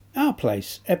Our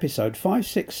Place, episode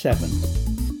 567.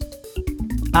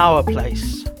 Our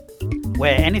Place,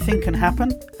 where anything can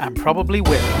happen and probably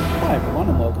will. Hi everyone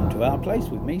and welcome to Our Place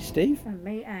with me, Steve. And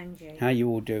me, Angie. How you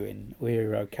all doing?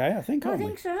 We're okay, I think, aren't we? I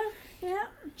think so, yeah.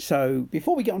 So,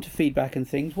 before we get on to feedback and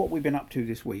things, what we've been up to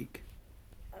this week?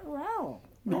 Well...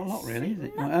 Not a lot, really, is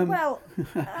it? Well,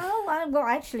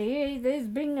 actually, there's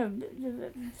been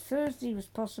Thursday was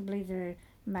possibly the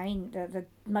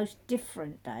most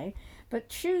different day, but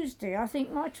Tuesday, I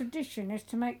think my tradition is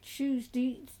to make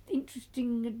Tuesday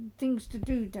interesting things to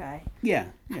do day. Yeah.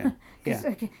 I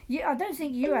don't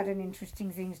think you had an interesting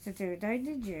things to do day,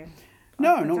 did you?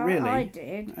 No, not really. I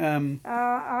did.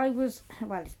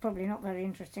 It's probably not very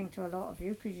interesting to a lot of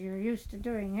you because you're used to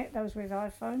doing it, those with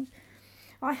iPhones.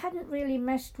 I hadn't really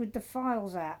messed with the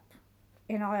Files app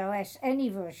in iOS, any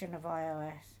version of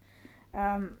iOS.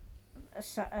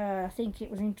 I think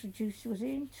it was introduced, was it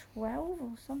in 12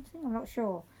 or something? I'm not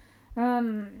sure.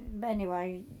 But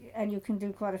anyway, and you can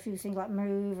do quite a few things like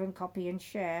move and copy and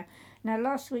share. Now,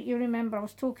 last week, you remember I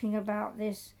was talking about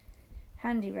this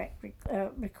handy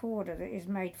recorder that is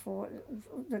made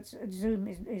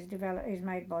is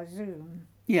made by Zoom.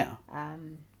 Yeah.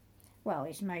 Well,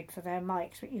 it's made for their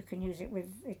mics, but you can use it with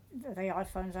the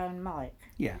iPhone's own mic.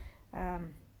 Yeah.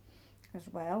 As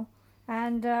well.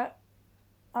 And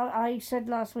I said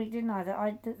last week, didn't I,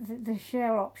 that the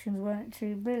share options weren't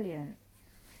too brilliant.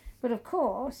 But of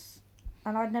course,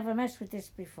 and I'd never messed with this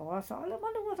before, I thought, I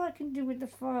wonder what I can do with the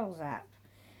Files app.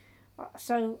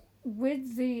 So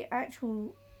with the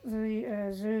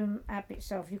Zoom app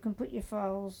itself, you can put your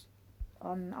files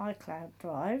on iCloud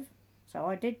Drive. So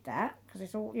I did that, because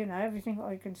it's all, everything,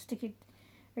 I can stick it,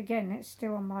 again, it's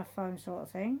still on my phone sort of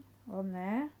thing, on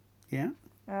there. Yeah.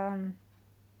 And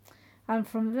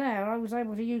from there, I was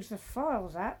able to use the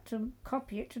Files app to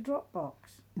copy it to Dropbox.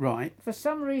 Right. For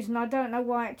some reason, I don't know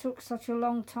why it took such a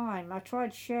long time. I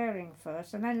tried sharing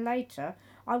first, and then later,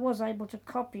 I was able to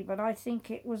copy, but I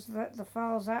think it was that the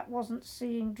Files app wasn't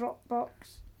seeing Dropbox.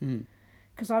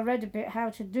 Because I read a bit how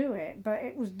to do it, but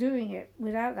it was doing it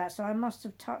without that, so I must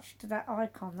have touched that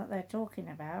icon that they're talking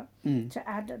about to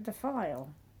add the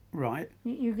file. Right.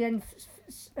 You then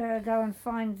go and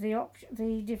find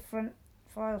the different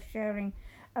file sharing,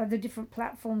 the different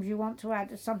platforms you want to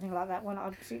add, something like that one. I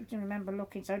seem to remember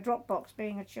looking. So Dropbox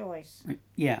being a choice.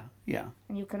 Yeah.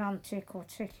 And you can untick or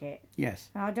tick it. Yes.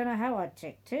 Now, I don't know how I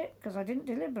ticked it, because I didn't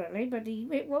deliberately, but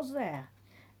it was there.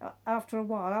 After a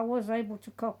while, I was able to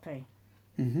copy.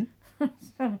 Mm-hmm.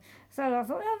 So I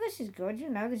thought, this is good.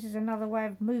 This is another way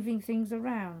of moving things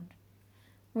around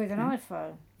with an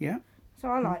iPhone. Yeah. So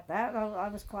I like that. I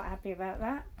was quite happy about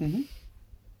that. Mm-hmm.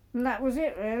 And that was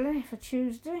it, really, for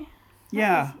Tuesday.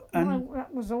 Yeah.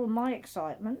 That was all my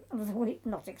excitement of the week.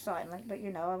 Not excitement, but,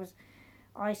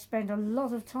 I spent a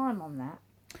lot of time on that,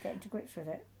 getting to grips with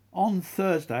it. On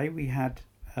Thursday, we had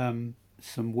some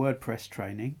WordPress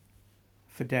training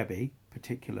for Debbie,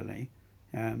 particularly.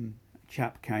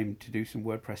 Chap came to do some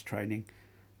WordPress training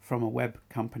from a web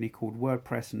company called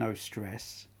WordPress No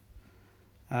Stress.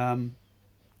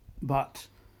 But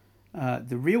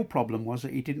the real problem was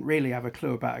that he didn't really have a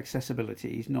clue about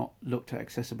accessibility. He's not looked at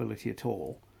accessibility at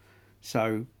all.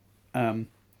 So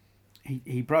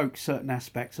he broke certain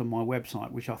aspects of my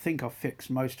website, which I think I've fixed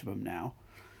most of them now.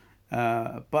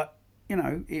 But,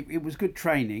 it was good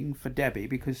training for Debbie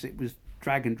because it was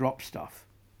drag and drop stuff,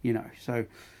 So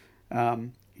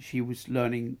she was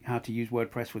learning how to use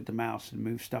WordPress with the mouse and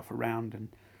move stuff around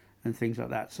and things like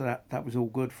that. So that was all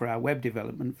good for our web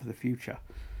development for the future.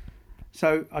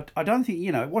 So I don't think,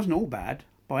 it wasn't all bad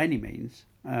by any means.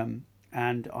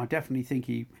 And I definitely think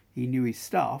he knew his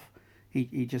stuff.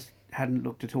 He just hadn't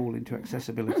looked at all into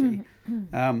accessibility.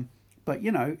 But,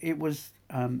 it was,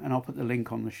 and I'll put the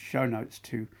link on the show notes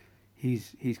to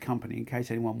his company in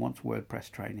case anyone wants WordPress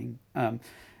training.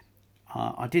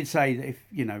 I did say that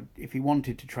if he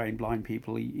wanted to train blind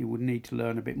people, he would need to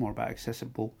learn a bit more about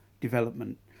accessible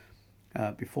development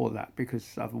before that,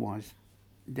 because otherwise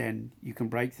then you can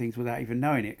break things without even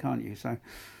knowing it, can't you? So,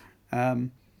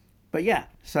 but yeah,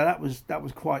 so that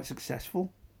was quite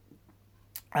successful.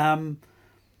 And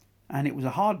it was a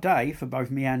hard day for both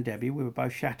me and Debbie. We were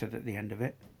both shattered at the end of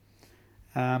it.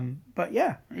 But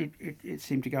yeah, it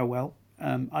seemed to go well.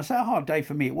 I say a hard day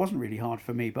for me. It wasn't really hard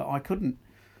for me, but I couldn't.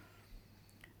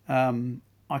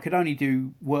 I could only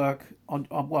do work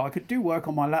I could do work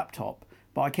on my laptop,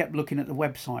 but I kept looking at the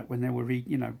website when they were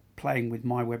playing with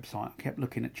my website. I kept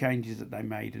looking at changes that they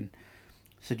made and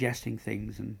suggesting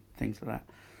things and things like that.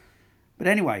 But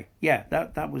anyway, yeah,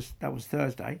 that was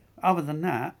Thursday. Other than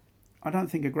that, I don't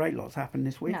think a great lot's happened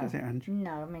this week, has it, Ange?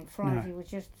 No, I mean, Friday was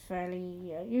just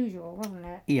fairly usual, wasn't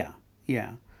it? Yeah,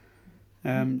 yeah.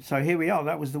 So here we are.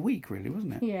 That was the week, really,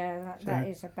 wasn't it? Yeah, that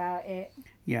is about it.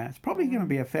 Yeah, it's probably going to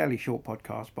be a fairly short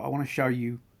podcast, but I want to show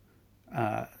you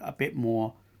a bit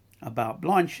more about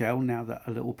Blindshell now that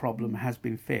a little problem has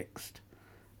been fixed.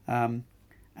 And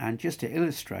just to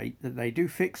illustrate that they do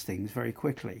fix things very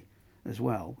quickly as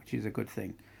well, which is a good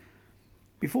thing.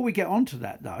 Before we get on to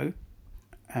that, though,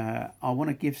 I want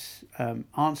to give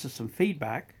answer some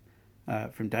feedback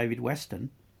from David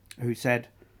Weston, who said,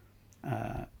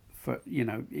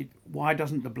 why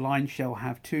doesn't the Blindshell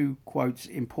have two, quotes,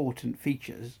 important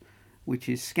features, which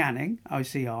is scanning,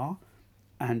 OCR,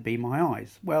 and Be My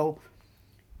Eyes? Well,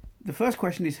 the first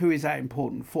question is, who is that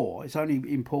important for? It's only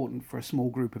important for a small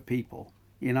group of people.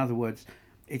 In other words,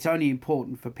 it's only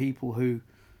important for people who,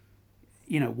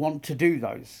 want to do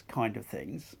those kind of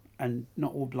things. And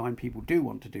not all blind people do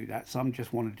want to do that. Some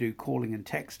just want to do calling and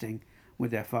texting with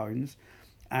their phones.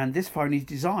 And this phone is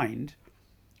designed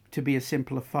to be a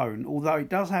simpler phone, although it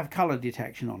does have colour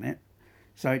detection on it.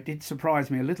 So it did surprise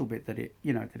me a little bit that it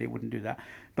wouldn't do that.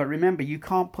 But remember, you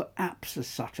can't put apps as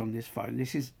such on this phone.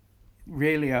 This is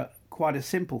really quite a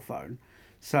simple phone.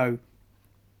 So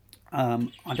I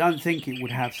don't think it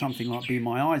would have something like Be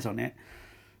My Eyes on it.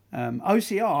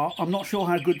 OCR, I'm not sure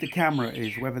how good the camera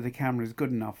is, whether the camera is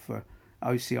good enough for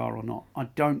OCR or not.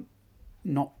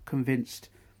 Not convinced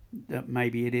that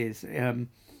maybe it is.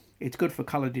 It's good for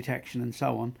colour detection and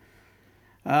so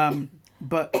on.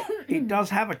 But it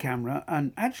does have a camera,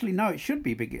 and actually, no, it should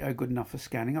be good enough for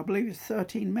scanning. I believe it's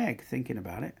 13 meg, thinking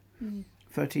about it.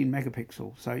 13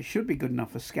 megapixel, so it should be good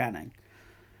enough for scanning.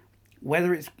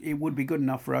 Whether it would be good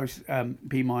enough for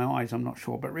Be My Eyes, I'm not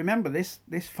sure. But remember, this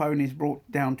phone is brought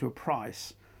down to a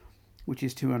price which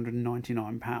is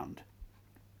 £299.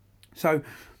 So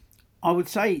I would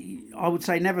say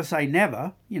never say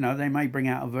never. They may bring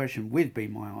out a version with Be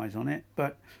My Eyes on it,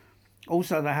 but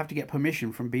also they have to get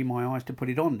permission from Be My Eyes to put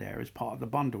it on there as part of the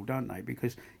bundle, don't they?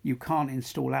 Because you can't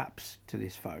install apps to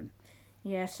this phone.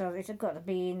 Yeah, so it's got to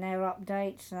be in their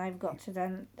updates, and they've got to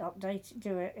then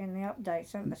do it in the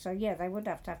updates, haven't they? So yeah, they would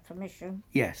have to have permission.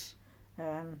 Yes.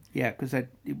 Because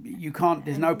you can't.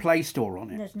 There's no Play Store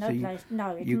on it. There's no place.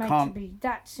 No, it's meant to be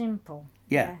that simple.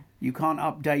 Yeah, you can't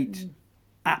update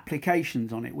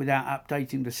applications on it without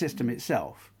updating the system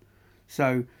itself.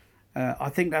 So I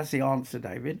think that's the answer,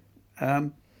 David.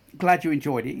 Glad you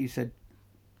enjoyed it. You said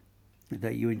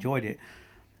that you enjoyed it.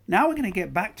 Now we're going to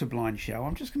get back to Blindshell.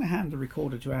 I'm just going to hand the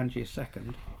recorder to Angie a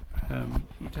second.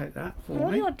 You take that for me.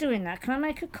 While you're doing that, can I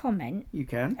make a comment? You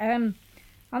can.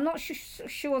 I'm not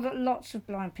sure that lots of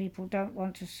blind people don't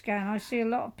want to scan. I see a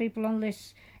lot of people on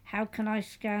lists, how can I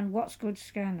scan, what's good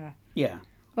scanner? Yeah.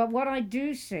 But what I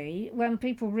do see, when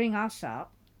people ring us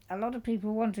up, a lot of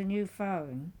people want a new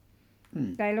phone.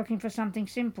 They're looking for something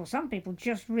simple. Some people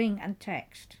just ring and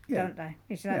text, don't they?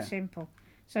 It's that simple.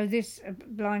 So this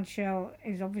Blindshell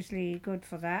is obviously good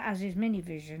for that, as is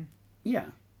Minivision. Yeah.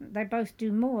 They both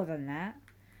do more than that.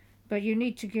 But you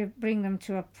need to bring them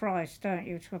to a price, don't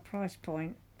you? To a price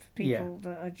point for people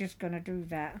that are just going to do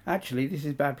that. Actually, this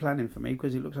is bad planning for me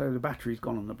because it looks like the battery's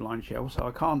gone on the Blindshell, so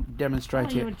I can't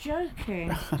demonstrate it. You're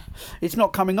joking. It's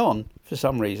not coming on for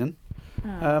some reason.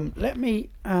 Oh. Let me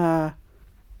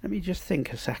just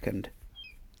think a second.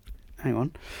 Hang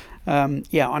on.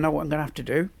 I know what I'm going to have to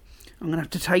do. I'm going to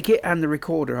have to take it and the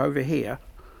recorder over here,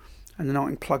 and then I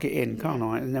can plug it in, can't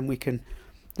I? And then we can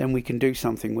do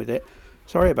something with it.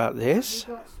 Sorry about this.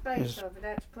 You've got space over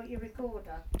there to put your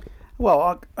recorder.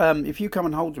 Well, if you come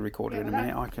and hold the recorder in a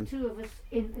minute, I can. Two of us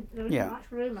in. There isn't much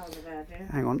room over there, dear.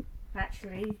 Hang on.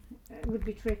 Actually, it would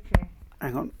be tricky.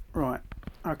 Hang on. Right.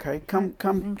 Okay. Come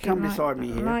beside me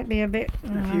here. It might be a bit.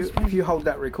 If you hold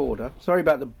that recorder. Sorry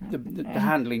about the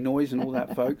handling noise and all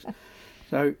that, folks.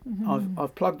 So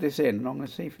I've plugged this in, and I'm going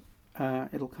to see if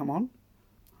it'll come on.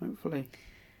 Hopefully.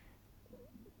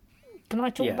 Can I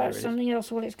talk about something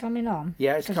else while it's coming on?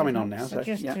 Yeah, it's coming on now. So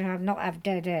just to not have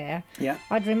dead air. Yeah.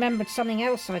 I'd remembered something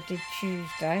else I did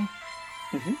Tuesday.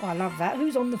 Oh, I love that.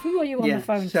 Who are you on the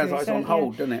phone to? Sounds like it's on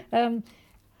hold, doesn't it?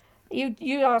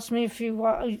 You asked me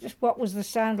what was the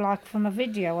sound like from a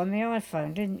video on the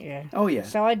iPhone, didn't you? Oh yeah.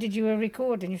 So I did you a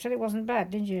recording. You said it wasn't bad,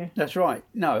 did you? That's right.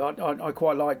 No, I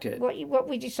quite liked it. What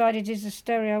we decided is the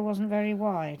stereo wasn't very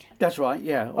wide. That's right.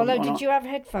 Yeah. Although, did you have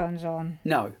headphones on?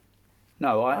 No,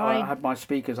 I had my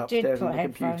speakers upstairs on the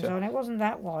computer. Headphones on. It wasn't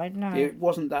that wide, no. It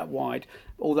wasn't that wide,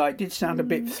 although it did sound a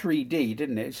bit 3D,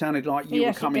 didn't it? It sounded like you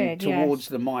were coming towards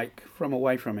the mic from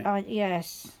away from it.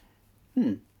 Yes.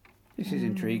 This is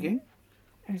intriguing.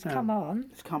 It's come on.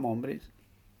 It's come on, but it's...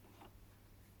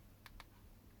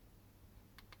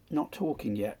 not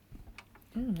talking yet.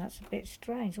 That's a bit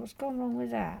strange. What's gone wrong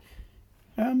with that?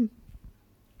 I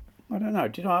don't know.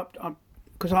 Did I?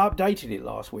 Because I updated it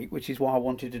last week, which is why I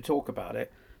wanted to talk about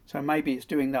it. So maybe it's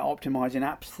doing that optimising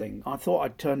apps thing. I thought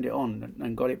I'd turned it on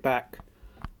and got it back,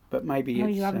 but maybe Well,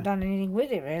 it's... you haven't done anything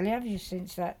with it, really, have you,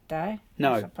 since that day?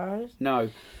 No. I suppose. No.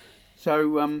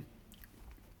 So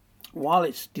while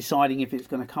it's deciding if it's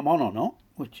going to come on or not,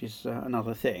 which is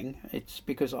another thing, it's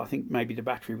because I think maybe the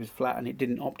battery was flat and it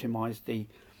didn't optimise the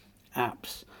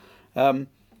apps.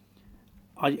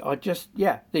 I just,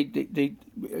 the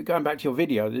going back to your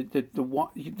video,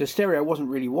 the stereo wasn't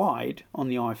really wide on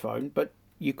the iPhone, but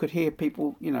you could hear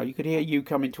people, you could hear you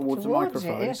coming towards the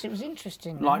microphone. Yes, it was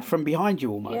interesting. Like from behind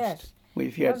you almost. Yes.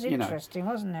 If It was interesting,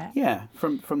 wasn't it? Yeah,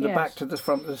 from the Yes. back to the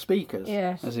front of the speakers,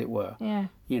 Yes. as it were. Yeah.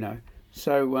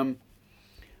 So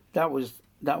that was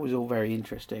all very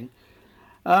interesting.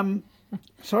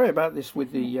 Sorry about this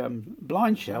with the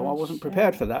Blindshell. I wasn't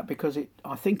prepared for that because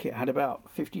I think it had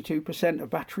about 52% of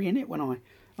battery in it when I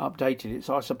updated it.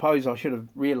 So I suppose I should have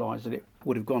realised that it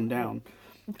would have gone down.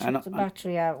 It took the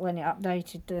battery out when it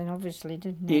updated, then obviously,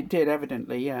 didn't it? It did,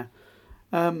 evidently, yeah.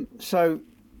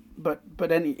 But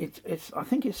it's I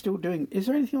think it's still doing. Is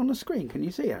there anything on the screen? Can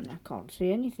you see it? I can't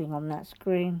see anything on that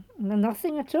screen. No,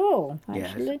 nothing at all,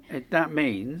 actually. Yes. That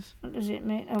means. What does it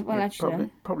mean? Oh, well, actually,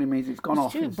 probably means it's gone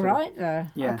off. It's too bright, though.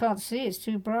 Yeah. I can't see. It's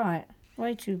too bright.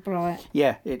 Way too bright.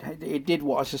 Yeah, it did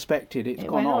what I suspected. It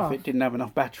gone went off. off. It didn't have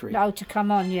enough battery. Oh, to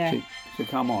come on, yeah. To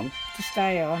come on. To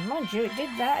stay on. Mind you, it did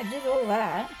that. It did all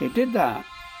that. It did that.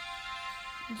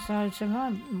 So, to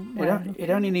my...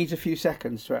 It only needs a few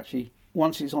seconds to actually...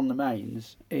 Once it's on the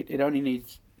mains, it only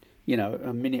needs,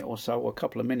 a minute or so, or a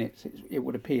couple of minutes. It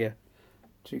would appear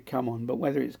to come on. But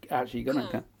whether it's actually going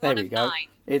to come... There we go.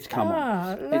 It's come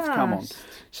on. It's come on.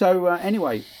 So,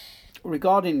 anyway...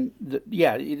 Regarding the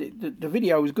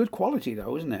video was good quality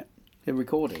though, wasn't it? The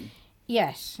recording.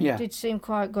 Yes, it did seem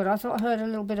quite good. I thought I heard a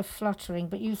little bit of fluttering,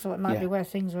 but you thought it might be where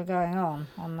things were going on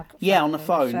the on the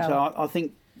phone. So I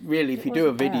think really, if you do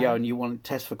a video and you want to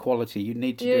test for quality, you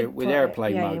need to do it with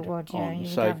airplane mode on,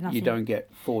 so you don't get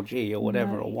 4G or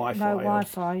whatever or Wi-Fi. No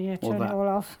Wi-Fi. Yeah, turn it all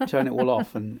off. Turn it all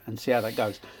off and see how that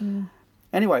goes.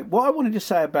 Anyway, what I wanted to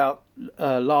say about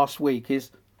last week is.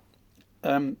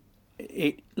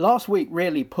 Last week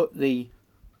really put the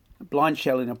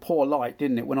Blindshell in a poor light,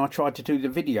 didn't it, when I tried to do the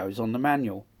videos on the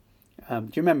manual? Do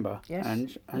you remember? Yes.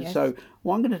 And yes. So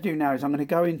what I'm going to do now is I'm going to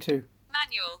go into...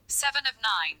 Manual 7 of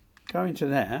 9. Go into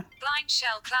there.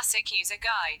 Blindshell Classic User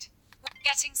Guide.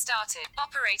 Getting started.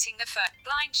 Operating the phone.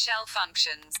 Blindshell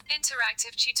functions.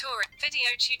 Interactive tutorial.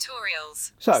 Video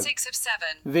tutorials. So, 6 of 7.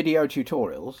 Video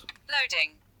tutorials.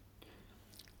 Loading.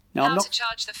 Now, How to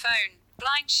charge the phone.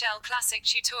 Blindshell Classic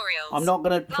Tutorials. I'm not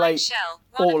going to play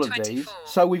all of these. 24.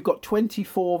 So we've got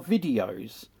 24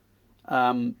 videos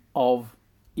of,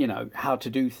 how to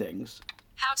do things.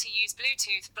 How to use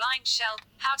Bluetooth Blindshell.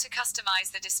 How to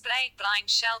customize the display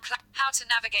Blindshell. How to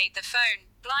navigate the phone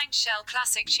Blindshell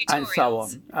Classic Tutorials. And so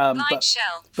on.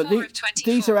 Blindshell 4 of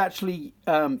 24. These are actually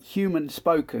human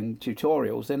spoken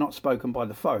tutorials. They're not spoken by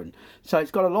the phone. So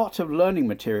it's got a lot of learning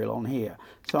material on here.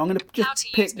 So I'm going to just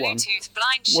pick one.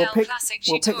 We'll pick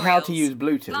how to use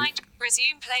Bluetooth.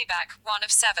 Resume playback 1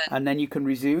 of 7. And then you can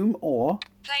resume or...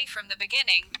 Play from the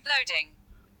beginning. Loading.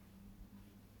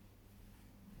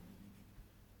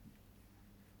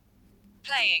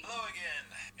 Playing. Hello again,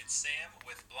 it's Sam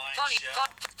with Blindshell.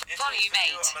 In today's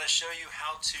video, I'm going to show you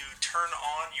how to turn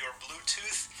on your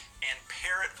Bluetooth and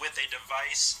pair it with a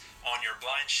device on your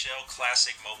Blindshell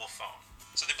Classic mobile phone.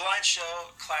 So the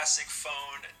Blindshell Classic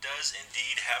phone does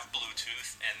indeed have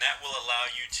Bluetooth, and that will allow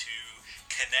you to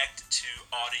connect to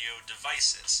audio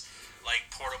devices,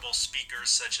 like portable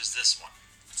speakers such as this one.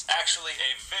 It's actually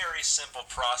a very simple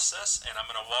process, and I'm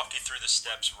going to walk you through the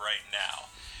steps right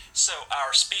now. So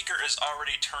our speaker is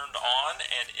already turned on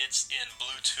and it's in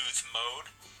Bluetooth mode.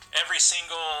 Every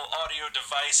single audio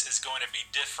device is going to be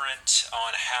different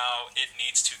on how it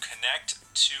needs to connect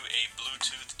to a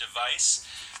Bluetooth device.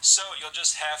 So you'll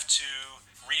just have to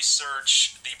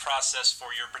research the process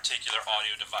for your particular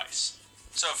audio device.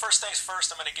 So first things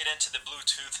first, I'm going to get into the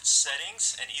Bluetooth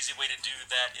settings. An easy way to do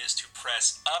that is to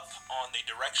press up on the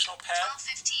directional pad.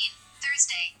 12:15.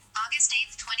 Thursday, August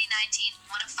 8th, 2019,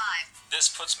 1 of 5. This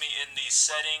puts me in the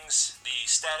settings, the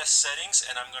status settings,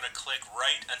 and I'm going to click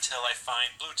right until I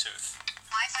find Bluetooth.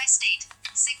 Wi-Fi state,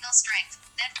 signal strength,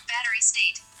 net battery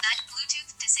state, not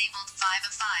Bluetooth disabled 5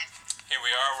 of 5. Here we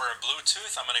are, we're in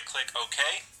Bluetooth. I'm going to click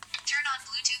OK. Turn on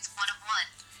Bluetooth 1 of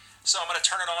 1. So I'm going to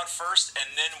turn it on first,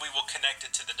 and then we will connect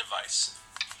it to the device.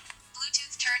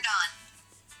 Bluetooth turned on.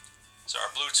 So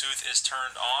our Bluetooth is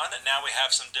turned on. Now we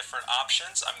have some different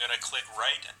options. I'm going to click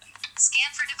right.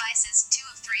 Scan for devices 2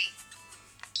 of 3.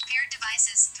 Paired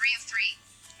devices 3 of 3.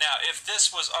 Now, if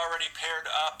this was already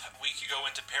paired up, we could go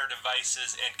into pair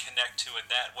devices and connect to it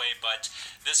that way, but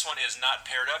this one is not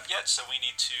paired up yet, so we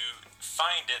need to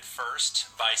find it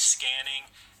first by scanning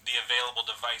the available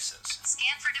devices.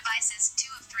 Scan for devices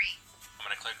 2 of 3. I'm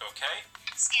going to click OK.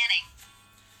 Scanning.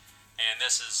 And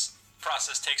this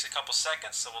process takes a couple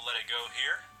seconds, so we'll let it go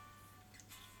here.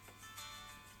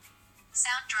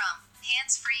 Sound drum,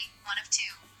 hands-free, 1 of 2.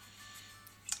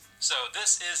 So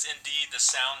this is indeed the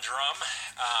sound drum.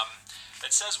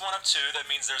 It says 1 of 2. That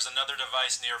means there's another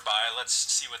device nearby. Let's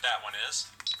see what that one is.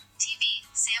 TV,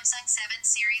 Samsung 7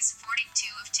 Series, 42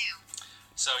 of 2.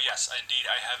 So yes, indeed,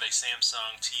 I have a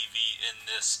Samsung TV in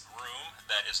this room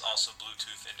that is also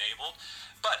Bluetooth enabled.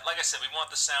 But like I said, we want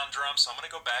the sound drum, so I'm going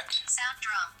to go back. Sound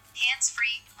drum,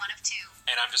 hands-free, 1 of 2.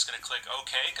 And I'm just going to click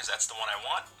OK, because that's the one I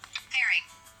want. Pairing.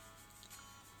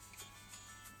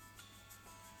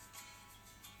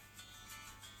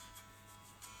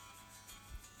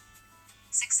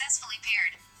 Successfully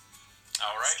paired.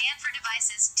 All right. Scan for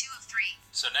devices 2 of 3.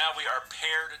 So now we are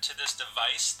paired to this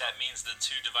device. That means the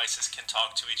two devices can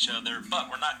talk to each other, but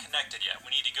we're not connected yet.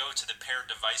 We need to go to the paired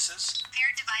devices.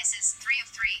 Paired devices 3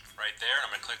 of 3. Right there, and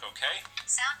I'm going to click OK.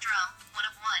 Sound drum 1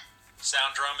 of 1.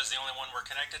 Sound drum is the only one we're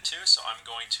connected to, so I'm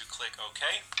going to click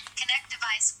OK. Connect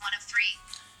device 1 of 3.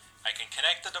 I can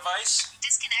connect the device.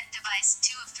 Disconnect device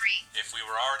 2 of 3. If we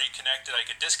were already connected, I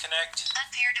could disconnect.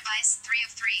 Unpair device 3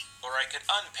 of 3. Or I could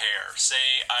unpair.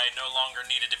 Say I no longer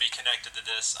needed to be connected to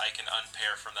this, I can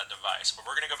unpair from that device. But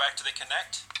we're going to go back to the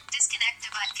connect. Disconnect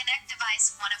device. Connect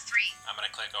device 1 of 3. I'm going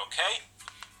to click OK.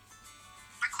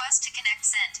 Request to connect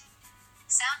sent.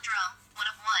 Sound drum 1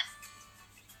 of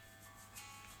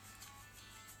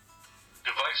 1.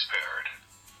 Device paired.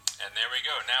 And there we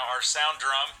go. Now our sound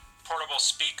drum portable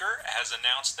speaker has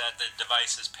announced that the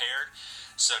device is paired.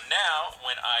 So now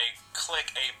when I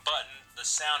click a button, the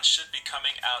sound should be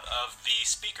coming out of the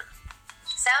speaker.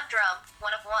 Sound drum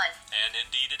 1 of 1. And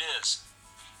indeed it is.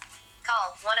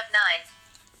 Call 1 of 9.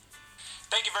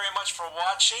 Thank you very much for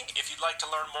watching. If you'd like to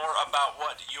learn more about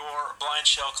what your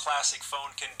Blindshell Classic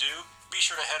phone can do, be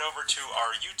sure to head over to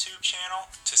our YouTube channel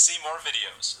to see more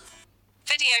videos.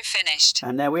 Video finished.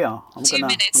 And there we are. I'm 2 going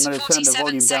minutes, to turn the 47 volume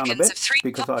down a seconds bit of 3.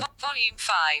 because Volume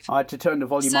 5. I had to turn the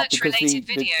volume up Search because the related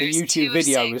videos, 2 YouTube of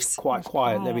video 6. was quite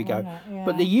quiet. There we go. Yeah.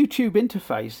 But the YouTube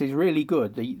interface is really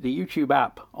good. The YouTube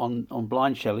app on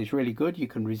Blindshell is really good. You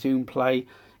can resume play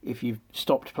if you've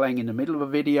stopped playing in the middle of a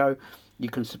video. You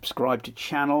can subscribe to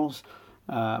channels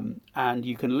and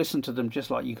you can listen to them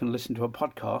just like you can listen to a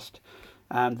podcast.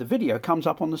 And the video comes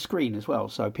up on the screen as well,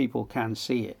 so people can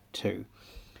see it too.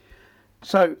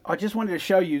 So I just wanted to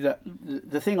show you that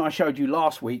the thing I showed you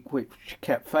last week, which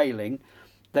kept failing,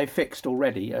 they fixed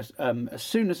already. As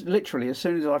soon as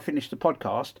I finished the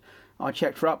podcast, I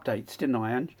checked for updates, didn't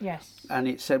I, Ange? Yes. And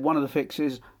it said one of the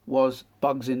fixes was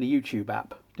bugs in the YouTube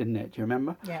app, didn't it? Do you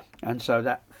remember? Yeah. And so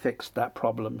that fixed that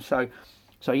problem. So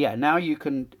yeah, now you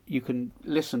can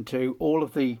listen to all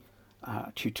of the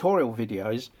tutorial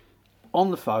videos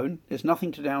on the phone. There's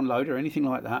nothing to download or anything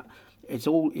like that. It's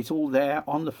all there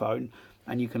on the phone,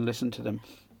 and you can listen to them.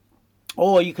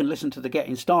 Or you can listen to the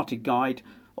Getting Started guide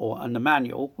and the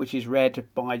manual, which is read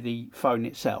by the phone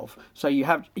itself. So you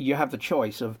have the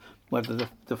choice of whether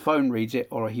the phone reads it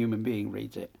or a human being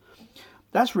reads it.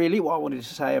 That's really what I wanted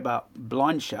to say about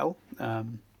Blindshell.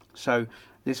 So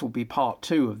this will be part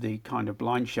 2 of the kind of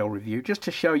Blindshell review, just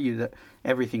to show you that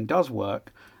everything does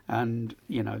work. And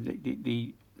you know,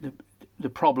 the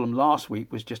problem last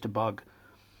week was just a bug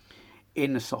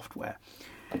in the software.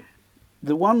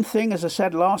 The one thing, as I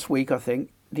said last week, I think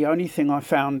the only thing I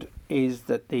found is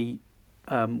that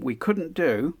we couldn't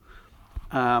do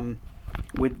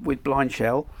with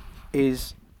Blindshell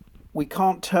is we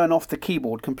can't turn off the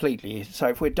keyboard completely. So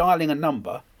if we're dialing a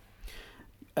number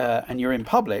and you're in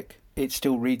public, it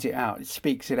still reads it out. It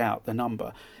speaks it out, the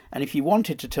number. And if you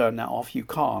wanted to turn that off, you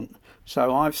can't.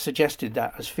 So I've suggested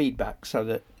that as feedback so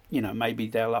that, you know, maybe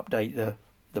they'll update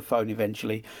the phone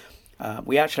eventually.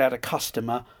 We actually had a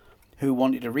customer who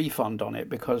wanted a refund on it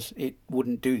because it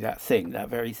wouldn't do that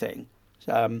very thing.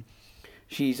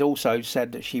 She's also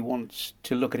said that she wants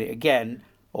to look at it again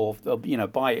or you know,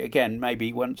 buy it again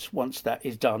maybe once that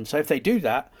is done. So if they do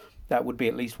that, that would be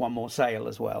at least one more sale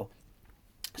as well.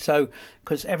 So,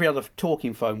 because every other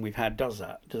talking phone we've had does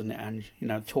that, doesn't it? And you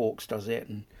know, Talks does it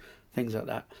and things like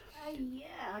that.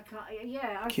 I can't.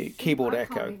 Yeah, Keyboard I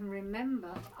Echo. can't even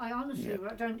remember. I honestly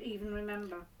don't even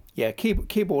remember. Yeah,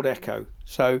 keyboard Echo.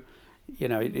 So You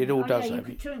know, it all does. Yeah, you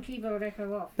could turn keyboard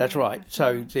echo off. That's right.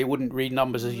 So it wouldn't read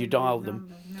numbers as you dialed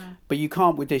them. But you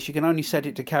can't with this. You can only set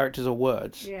it to characters or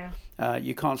words. Yeah.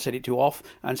 You can't set it to off.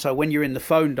 And so when you're in the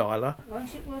phone dialer...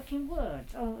 Won't it work in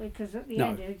words? Oh, because at the No.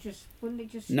 end wouldn't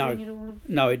it just No. string it all...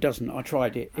 No, it doesn't. I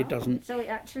tried it. It doesn't. So it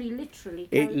actually literally...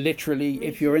 It literally,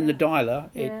 if you're in the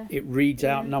dialer, Yeah. it reads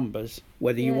out numbers,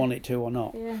 whether you Yeah. want it to or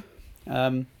not. Yeah.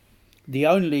 The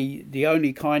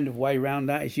only kind of way around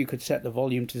that is you could set the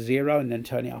volume to 0 and then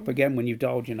turn it up again when you've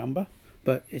dialed your number.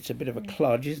 But it's a bit of a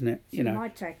kludge, isn't it? See, my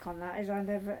take on that is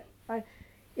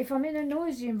if I'm in a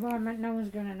noisy environment, no one's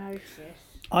going to notice.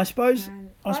 I suppose.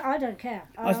 I don't care.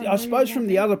 I suppose from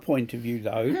the other point of view,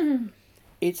 though,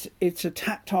 it's a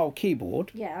tactile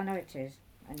keyboard. Yeah, I know it is.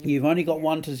 You've only got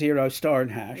 1 to 0 star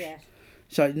and hash. Yes.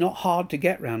 So it's not hard to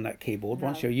get round that keyboard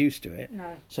once you're used to it.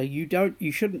 No. So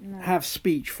you shouldn't have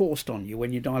speech forced on you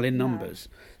when you dial in numbers.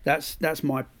 That's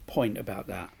my point about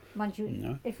that. Mind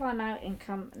you, if I'm out in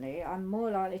company, I'm more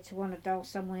likely to want to dial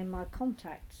someone in my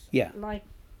contacts. Yeah. Like,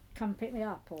 come pick me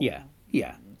up. Or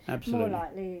Yeah, absolutely. More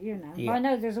likely, Yeah. I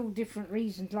know there's all different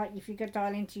reasons. Like if you go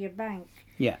dial into your bank,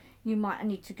 you might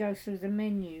need to go through the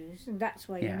menus, and that's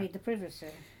where you need the privacy.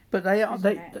 But they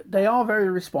are very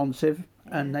responsive,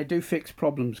 and they do fix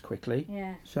problems quickly.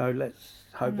 Yeah. So let's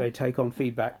hope they take on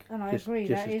feedback. And I just, agree,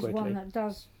 just that as is quickly. one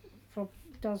that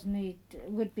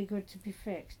would be good to be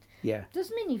fixed. Yeah.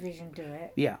 Does Minivision do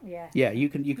it? Yeah. Yeah. Yeah, you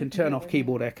can turn off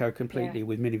keyboard echo completely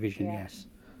with Minivision. Yeah. Yes.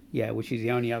 Yeah, which is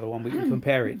the only other one we can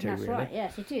compare it to. That's really. right.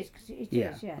 Yes, it is. Cause it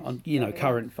Yeah. is, yes. On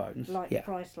current phones. Like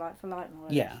price, like for like, more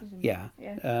or Yeah. less, isn't Yeah.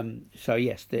 it? Yeah. So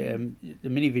yes, the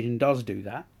Minivision does do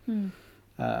that.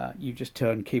 You just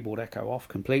turn keyboard echo off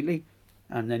completely,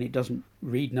 and then it doesn't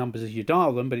read numbers as you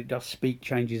dial them, but it does speak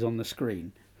changes on the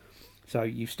screen. So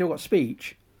you've still got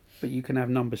speech, but you can have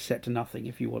numbers set to nothing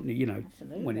if you want.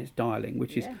 When it's dialing,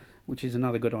 which is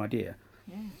another good idea.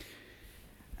 Yeah.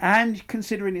 And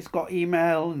considering it's got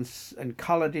email and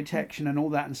colour detection and all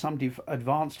that, and some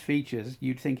advanced features,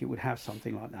 you'd think it would have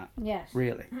something like that. Yes.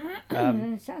 Really.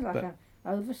 It sounds like an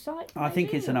oversight. I think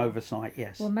maybe, it's an or- oversight.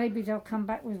 Yes. Well, maybe they'll come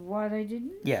back with why they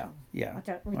didn't. Yeah. We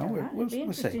don't know. We'll It'd be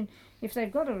interesting. If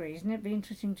they've got a reason, it'd be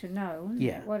interesting to know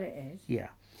what it is. Yeah.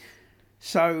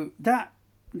 So that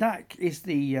is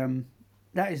the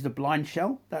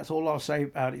Blindshell. That's all I'll say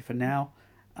about it for now.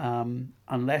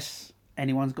 Unless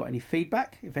anyone's got any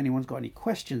feedback, if anyone's got any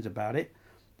questions about it,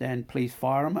 then please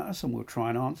fire them at us and we'll try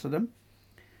and answer them.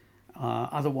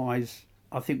 Otherwise,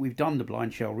 I think we've done the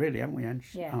Blindshell, really, haven't we, Ange?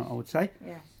 Yes. I would say.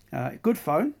 Yes. Good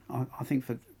phone. I think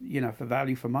for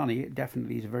value for money, it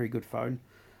definitely is a very good phone.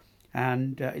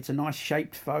 And it's a nice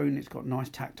shaped phone. It's got nice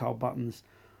tactile buttons.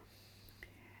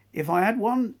 If I had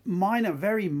one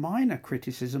very minor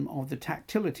criticism of the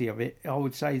tactility of it, I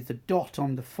would say the dot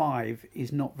on the 5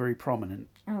 is not very prominent.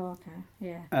 Oh, okay.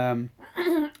 Yeah.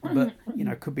 But,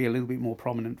 could be a little bit more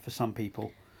prominent for some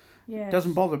people. Yeah.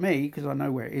 Doesn't bother me because I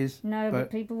know where it is. No, but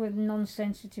people with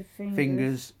non-sensitive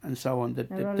fingers and so on, the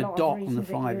dot on the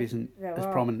 5 isn't as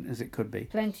prominent as it could be.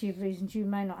 Plenty of reasons you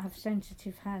may not have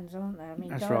sensitive hands, aren't there? I mean,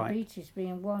 That's diabetes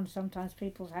being one, sometimes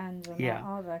people's hands are not,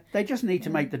 are they? They just need to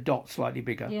make the dot slightly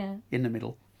bigger in the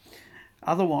middle.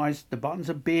 Otherwise, the buttons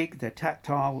are big, they're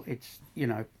tactile, it's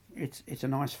a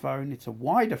nice phone. It's a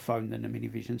wider phone than the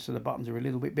Minivision, so the buttons are a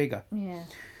little bit bigger. Yeah.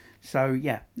 So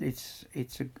yeah, it's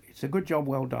a good job,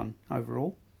 well done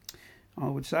overall, I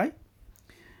would say.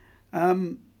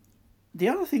 The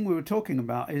other thing we were talking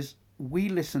about is we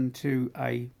listened to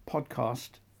a podcast,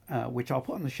 which I'll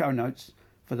put in the show notes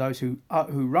for those who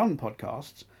run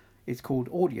podcasts. It's called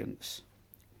Audience,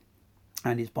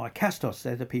 and it's by Castos.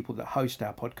 They're the people that host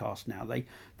our podcast now.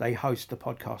 They host the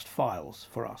podcast files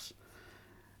for us,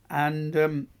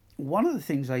 and one of the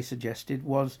things they suggested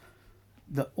was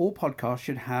that all podcasts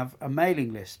should have a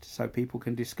mailing list so people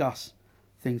can discuss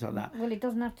things like that. Well, it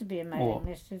doesn't have to be a mailing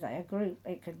list, is it? A group.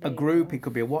 It could be a group. It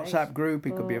could be a WhatsApp group.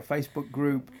 It could be a Facebook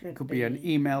group. It could be an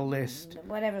email list.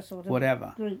 Whatever sort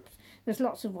of groups. There's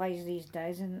lots of ways these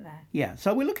days, isn't there? Yeah.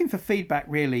 So we're looking for feedback.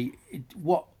 Really,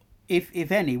 what,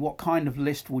 if any, what kind of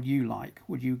list would you like?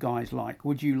 Would you guys like?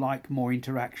 Would you like more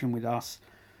interaction with us?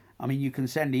 I mean, you can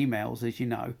send emails, as you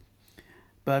know,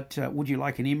 but would you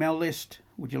like an email list?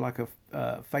 Would you like a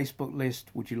Facebook list?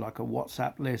 Would you like a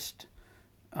WhatsApp list,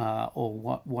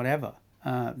 or whatever?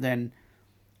 Then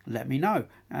let me know,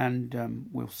 and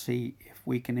we'll see if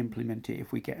we can implement it.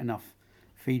 If we get enough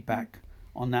feedback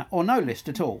on that, or no list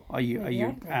at all. Are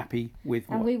you happy with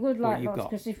what, we would like what you've lots, got?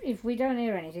 because if we don't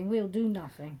hear anything, we'll do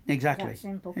nothing. Exactly. That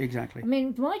simple. Exactly. I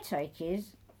mean, my take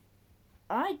is,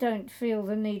 I don't feel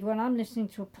the need when I'm listening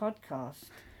to a podcast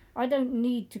I don't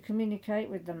need to communicate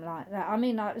with them like that. I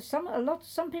mean,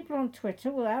 some people on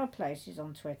Twitter. Well, Our Place is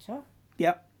on Twitter.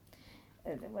 Yep.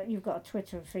 You've got a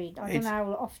Twitter feed. I don't know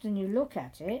how often you look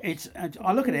at it.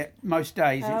 I look at it most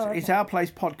days. Oh, It's okay. Our Place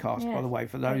podcast, by the way,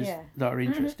 for those that are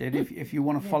interested. If you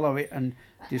want to follow it and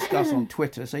discuss on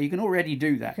Twitter, so you can already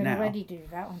do that You can now. already do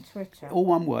that on Twitter. All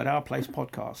one word, Our Place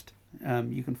podcast.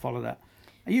 You can follow that.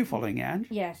 Are you following it, Ange?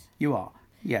 Yes. You are.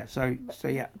 Yeah. So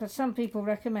yeah. But some people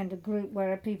recommend a group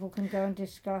where people can go and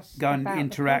discuss. Go and about the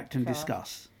interact and podcast.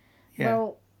 discuss. Yeah.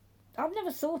 Well, I've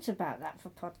never thought about that for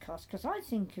podcasts because I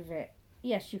think of it.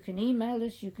 Yes, you can email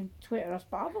us, you can Twitter us,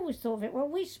 but I've always thought of it. Well,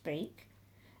 we speak,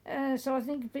 so I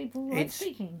think people like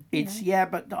speaking. Yeah,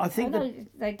 but I think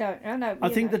they don't. I know. I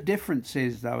think the difference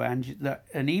is though, Ange, that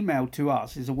an email to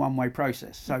us is a one-way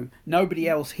process. So nobody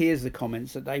else hears the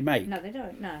comments that they make. No, they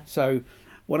don't. No. So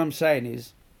what I'm saying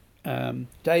is,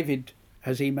 David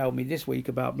has emailed me this week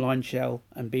about Blindshell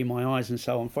and Be My Eyes and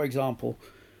so on, for example,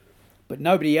 but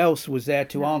nobody else was there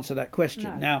to answer that question.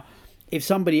 No. Now, if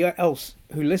somebody else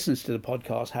who listens to the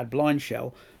podcast had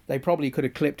Blindshell, they probably could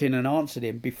have clipped in and answered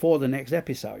him before the next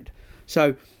episode.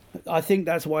 So I think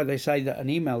that's why they say that an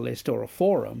email list or a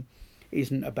forum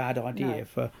isn't a bad idea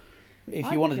for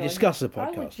if you want to discuss the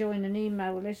podcast. I would join an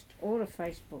email list or a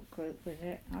Facebook group with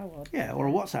it. I would. Yeah, or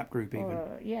a WhatsApp group even.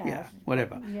 Yeah,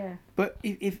 whatever. Yeah. But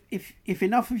if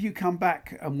enough of you come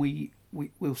back and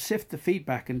we'll sift the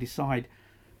feedback and decide,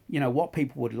 what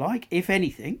people would like, if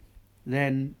anything,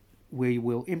 then we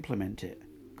will implement it,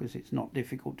 because it's not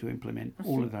difficult to implement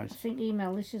all of those. I think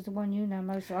email, this is the one you know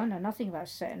most. I know nothing about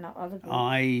setting up other groups.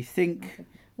 I think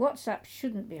WhatsApp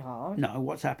shouldn't be hard. No,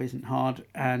 WhatsApp isn't hard,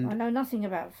 and I know nothing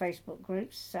about Facebook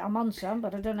groups. I'm on some,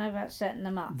 but I don't know about setting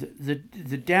them up. the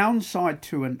downside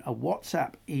to a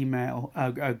WhatsApp email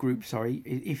group,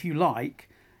 if you like,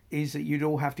 is that you'd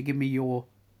all have to give me your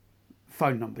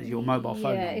phone numbers, your mobile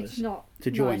phone numbers. Yeah, it's not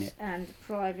to join nice it and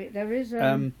private. There is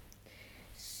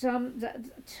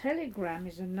Telegram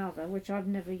is another which I've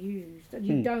never used.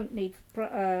 You don't need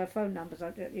phone numbers.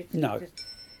 No.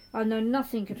 I know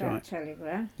nothing about Right.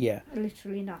 Telegram. Yeah.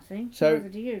 Literally nothing. So Neither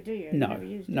do you? Do you? No, Never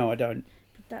used it. no, I don't.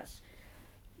 But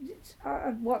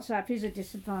WhatsApp is a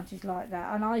disadvantage like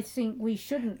that, and I think we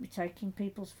shouldn't be taking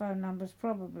people's phone numbers.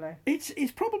 Probably. It's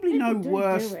probably People no do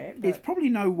worse. it, It's but- probably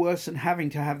no worse than having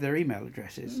to have their email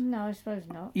addresses. No, I suppose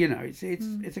not.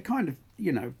 It's a kind of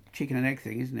chicken and egg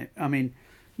thing, isn't it? I mean,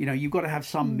 you've got to have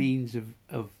some means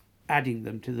of adding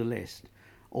them to the list,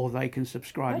 or they can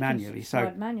subscribe manually.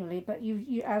 Manually, but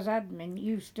you as admin,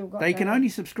 you've still got. They can only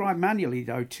subscribe manually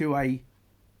though to a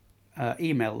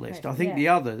email list. I think the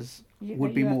others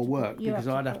would be more work because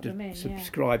I'd have to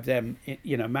subscribe them,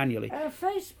 manually.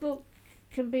 Facebook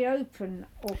can be open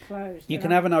or closed. You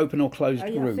can have an open or closed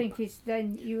group. I think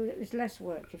it's less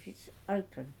work if it's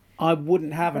open. I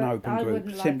wouldn't have an open I group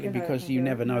wouldn't like simply an because open you group.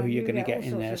 never know No, who you're you going to get get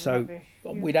in all there. sorts So of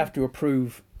rubbish. we'd have to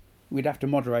approve. We'd have to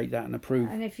moderate that and approve.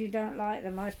 And if you don't like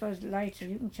them, I suppose later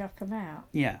you can chuck them out.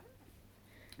 Yeah,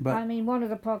 but I mean, one of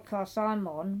the podcasts I'm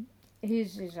on,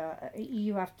 his is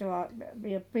you have to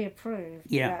be approved.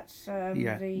 Yeah. That's the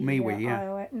MeWe.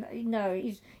 iOS. No,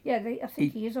 I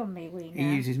think he is on MeWe now.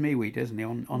 He uses MeWe, doesn't he,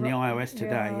 on the iOS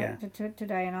today? Yeah.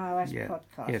 Today and iOS Yeah.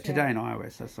 podcast. Yeah, today and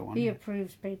iOS. That's the one. He Yeah.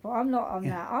 approves people. I'm not on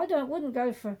that. I wouldn't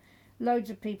go for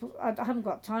loads of people. I haven't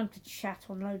got time to chat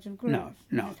on loads of groups.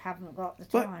 No. I just haven't got the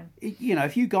But time.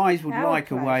 if you guys would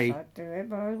like a way, I'd do it,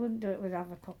 but I wouldn't do it with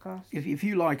other podcasts. if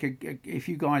you like if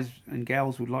you guys and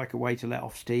gals would like a way to let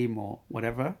off steam or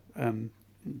whatever,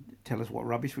 tell us what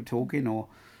rubbish we're talking, or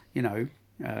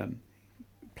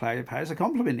pay us a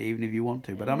compliment even if you want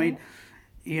to. But I mean,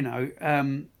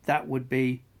 that would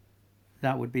be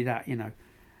that.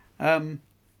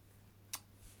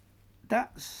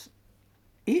 That's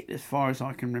it as far as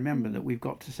I can remember that we've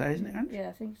got to say, isn't it, Ange? Yeah,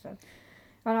 I think so.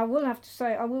 And I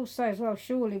will say as well,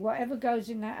 surely whatever goes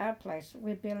in that Our Place,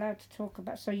 we'd be allowed to talk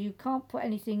about. So you can't put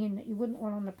anything in that you wouldn't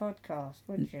want on the podcast,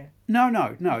 would you?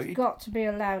 No. It's got to be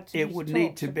allowed to. It would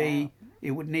need to be.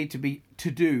 It would need to be to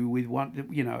do with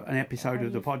an episode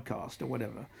of the podcast or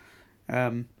whatever,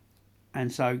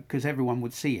 and so because everyone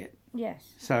would see it. Yes.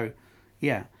 So,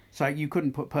 yeah. So you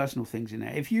couldn't put personal things in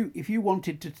there. If you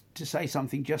wanted to say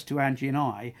something just to Angie and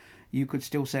I, you could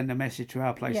still send a message to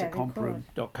our place at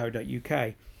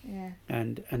comproom.co.uk. Yeah.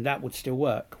 And that would still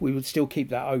work. We would still keep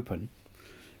that open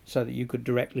so that you could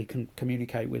directly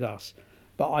communicate with us.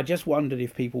 But I just wondered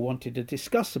if people wanted to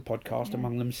discuss the podcast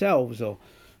among themselves, or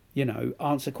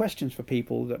answer questions for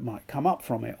people that might come up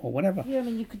from it or whatever. Yeah, I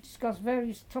mean, you could discuss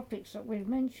various topics that we've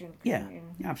mentioned. Yeah,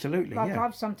 absolutely. Like yeah.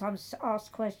 I've sometimes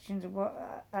asked questions of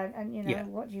what,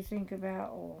 and what do you think about,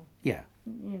 or yeah,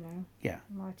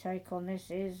 my take on this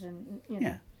is, and you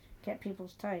know, get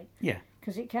people's take. Yeah.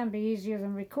 Because it can be easier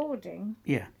than recording.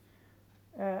 Yeah.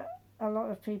 A lot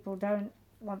of people don't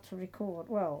want to record.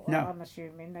 Well, No. I'm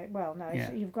assuming that. Well, no,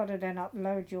 you've got to then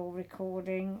upload your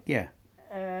recording. Yeah.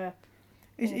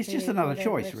 It's just another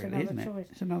choice, it's really, another isn't it? choice.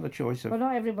 It's another choice of. Well,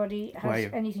 not everybody has way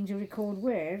of- anything to record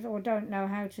with, or don't know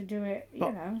how to do it. But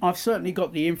You know. I've certainly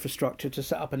got the infrastructure to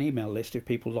set up an email list if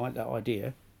people like that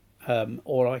idea,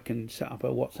 or I can set up a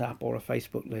WhatsApp or a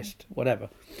Facebook list, whatever.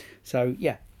 So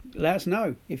yeah, let us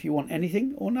know if you want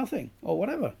anything or nothing or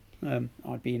whatever.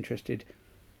 I'd be interested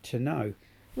to know.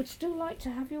 We'd still like to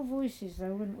have your voices,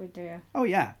 though, wouldn't we, dear? Oh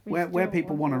yeah, We where still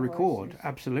people want to your record, voices.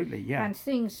 absolutely, yeah. And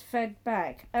things fed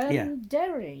back. Yeah.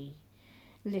 Derry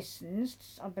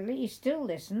listens. I believe he still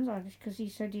listens because he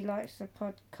said he likes the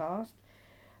podcast.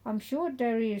 I'm sure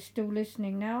Derry is still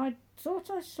listening now. I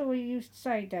thought I saw you used to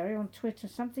say, Derry, on Twitter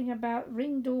something about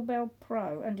Ring Doorbell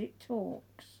Pro and it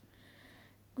talks.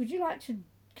 Would you like to?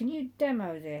 Can you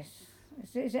demo this?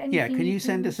 Is there anything Yeah, can you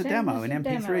send us a demo, an us a MP3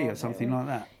 demo or of something it? like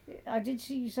that? I did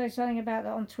see you say something about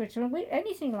that on Twitter, and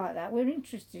anything like that. We're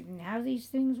interested in how these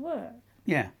things work.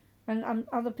 Yeah. And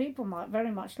other people might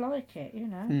very much like it, you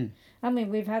know. Mm. I mean,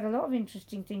 we've had a lot of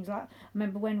interesting things. Like, I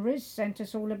remember when Riz sent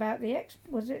us all about the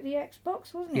was it the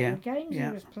Xbox, wasn't it? Yeah, The games yeah.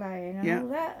 he was playing and Yeah. all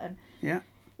that. And Yeah.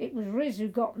 it was Riz who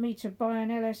got me to buy an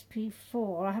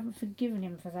LSP4. I haven't forgiven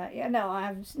him for that yet. No, I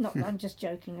haven't. Not. I'm just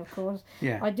joking, of course.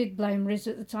 Yeah. I did blame Riz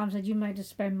at the time. Said you made us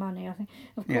spend money. I think,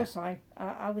 of Yeah. course, I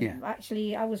was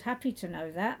actually I was happy to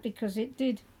know that because it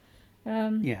did.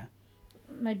 Yeah.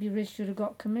 Maybe Riz should have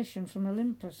got commission from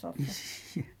Olympus off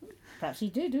it. Perhaps he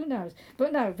did, who knows?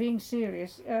 But no, being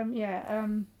serious,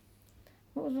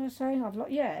 what was I saying?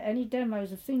 Any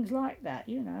demos of things like that,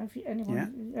 you know, if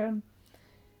anyone,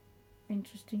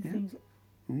 interesting Yeah. things.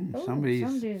 Ooh, Oh, somebody's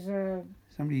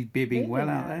bibbing well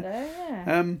out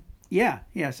there.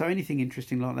 Yeah. So anything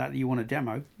interesting like that you want to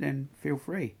demo, then feel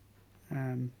free.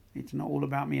 It's not all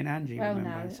about me and Angie. Oh, remember,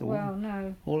 no. it's all, Well,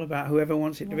 no. all about whoever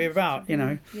wants it to be about. You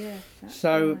know. Yeah. That's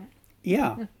So right.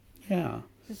 yeah, yeah,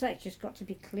 So it's just got to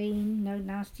be clean, no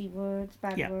nasty words,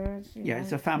 bad Yeah. words. you yeah. know,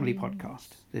 It's a family clean.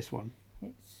 podcast. This one.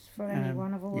 It's for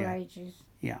anyone of all yeah. ages.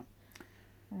 Yeah.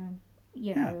 You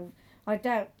Yeah. know, I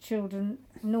doubt children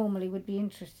normally would be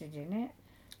interested in it.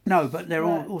 No, but there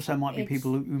But also might be it's-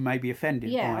 people who may be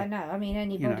offended Yeah, by I know. I mean,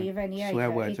 anybody of any age.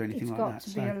 swear words or anything it's like got that, to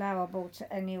be so- allowable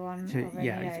to anyone of any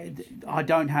age. I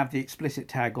don't have the explicit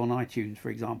tag on iTunes,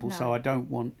 for example, No. so I don't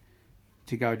want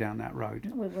to go down that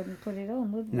road. We wouldn't put it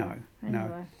on, would we? No, no.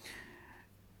 Anyway,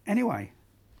 Anyway,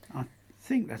 I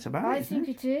think that's about I it. isn't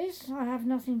think it? it is. I have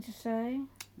nothing to say.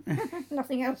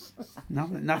 Nothing else to say.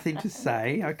 Nothing to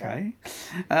say. Okay.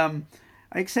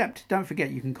 Except, don't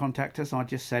forget, you can contact us. I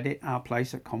just said it.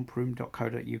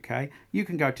 ourplace@comproom.co.uk. You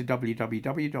can go to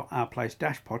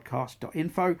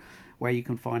www.ourplace-podcast.info, where you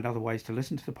can find other ways to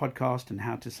listen to the podcast and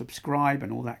how to subscribe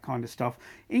and all that kind of stuff,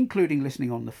 including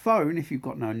listening on the phone if you've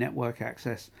got no network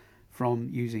access from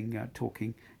using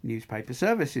Talking Newspaper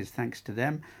Services. Thanks to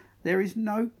them, there is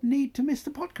no need to miss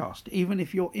the podcast, even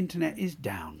if your internet is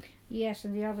down. Yes,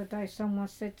 and the other day someone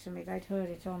said to me they'd heard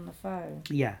it on the phone.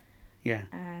 Yeah.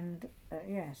 And,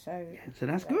 so So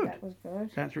that's good. That was good.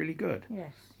 That's really good.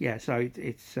 Yes. Yeah, so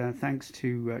it's thanks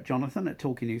to Jonathan at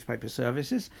Talking Newspaper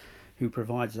Services, who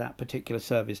provides that particular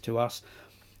service to us.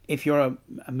 If you're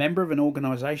a member of an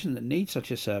organisation that needs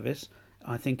such a service,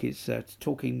 I think it's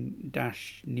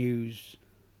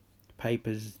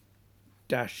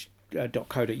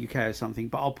talking-newspapers-.co.uk or something.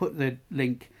 But I'll put the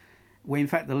link. Well, in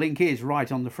fact, the link is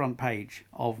right on the front page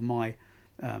of my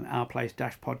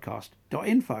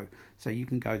ourplace-podcast.info. So you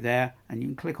can go there and you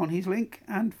can click on his link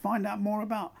and find out more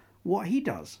about what he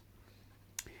does.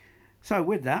 So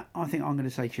with that, I think I'm going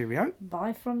to say cheerio.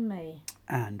 Bye from me.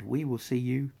 And we will see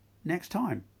you next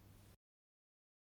time.